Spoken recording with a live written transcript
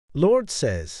Lord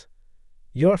says,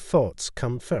 "Your thoughts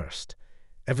come first.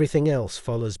 Everything else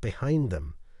follows behind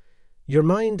them." Your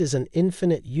mind is an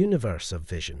infinite universe of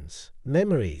visions,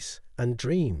 memories, and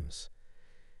dreams.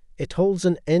 It holds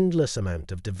an endless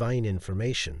amount of divine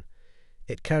information.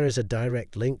 It carries a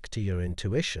direct link to your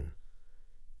intuition.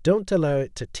 Don't allow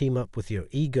it to team up with your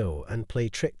ego and play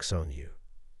tricks on you.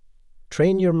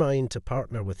 Train your mind to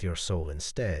partner with your soul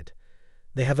instead.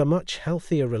 They have a much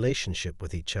healthier relationship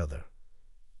with each other.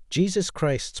 Jesus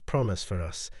Christ's promise for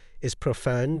us is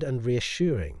profound and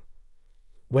reassuring.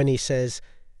 When he says,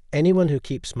 "Anyone who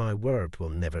keeps my word will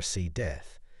never see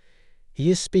death,"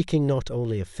 he is speaking not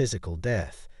only of physical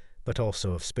death, but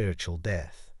also of spiritual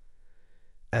death.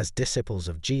 As disciples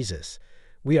of Jesus,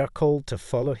 we are called to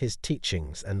follow his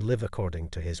teachings and live according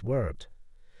to his word.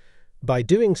 By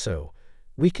doing so,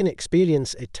 we can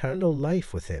experience eternal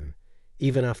life with him,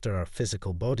 even after our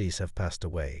physical bodies have passed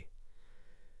away.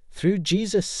 Through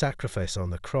Jesus' sacrifice on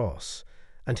the cross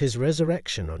and his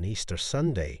resurrection on Easter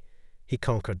Sunday, he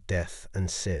conquered death and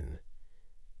sin.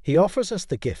 He offers us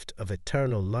the gift of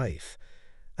eternal life,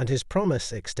 and his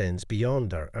promise extends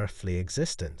beyond our earthly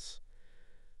existence.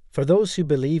 For those who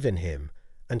believe in him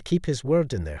and keep his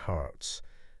word in their hearts,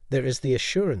 there is the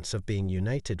assurance of being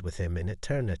united with him in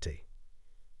eternity.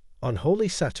 On Holy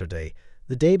Saturday,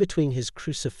 the day between his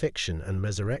crucifixion and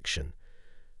resurrection,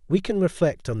 we can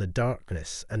reflect on the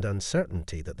darkness and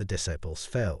uncertainty that the disciples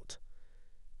felt.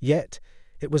 Yet,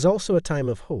 it was also a time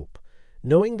of hope,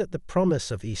 knowing that the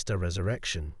promise of Easter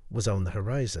resurrection was on the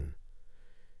horizon.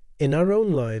 In our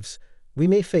own lives, we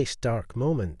may face dark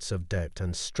moments of doubt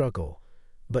and struggle,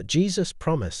 but Jesus'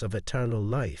 promise of eternal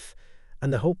life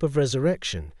and the hope of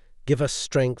resurrection give us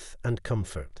strength and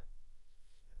comfort.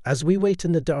 As we wait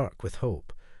in the dark with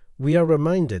hope, we are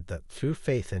reminded that through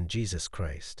faith in Jesus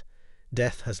Christ,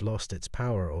 death has lost its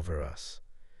power over us.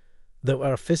 Though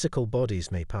our physical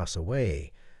bodies may pass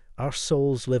away, our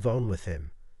souls live on with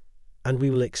him, and we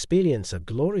will experience a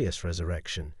glorious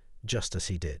resurrection just as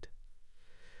he did.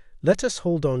 Let us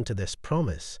hold on to this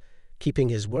promise, keeping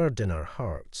his word in our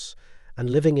hearts, and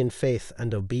living in faith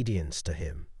and obedience to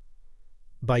him.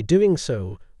 By doing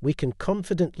so, we can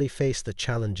confidently face the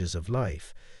challenges of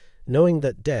life, knowing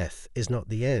that death is not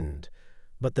the end,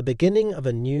 but the beginning of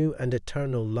a new and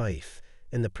eternal life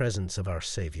in the presence of our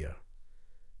Savior.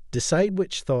 Decide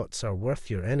which thoughts are worth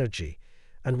your energy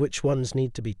and which ones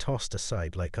need to be tossed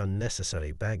aside like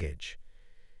unnecessary baggage.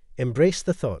 Embrace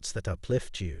the thoughts that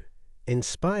uplift you,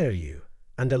 inspire you,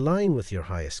 and align with your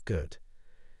highest good.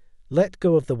 Let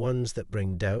go of the ones that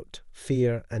bring doubt,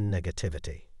 fear, and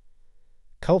negativity.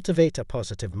 Cultivate a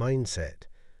positive mindset,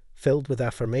 filled with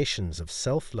affirmations of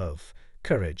self-love,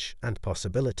 courage, and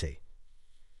possibility.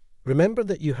 Remember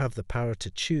that you have the power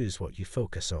to choose what you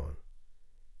focus on.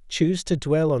 Choose to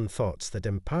dwell on thoughts that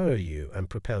empower you and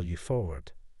propel you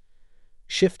forward.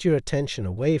 Shift your attention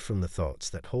away from the thoughts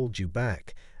that hold you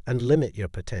back and limit your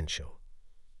potential.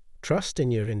 Trust in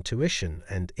your intuition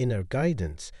and inner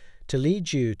guidance to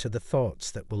lead you to the thoughts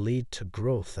that will lead to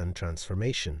growth and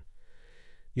transformation.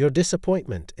 Your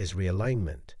disappointment is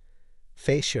realignment.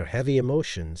 Face your heavy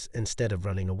emotions instead of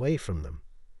running away from them.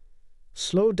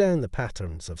 Slow down the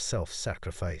patterns of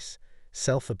self-sacrifice,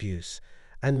 self-abuse,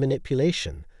 and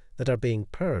manipulation that are being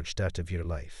purged out of your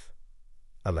life.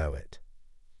 Allow it.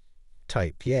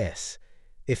 Type yes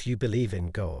if you believe in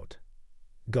God.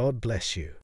 God bless you.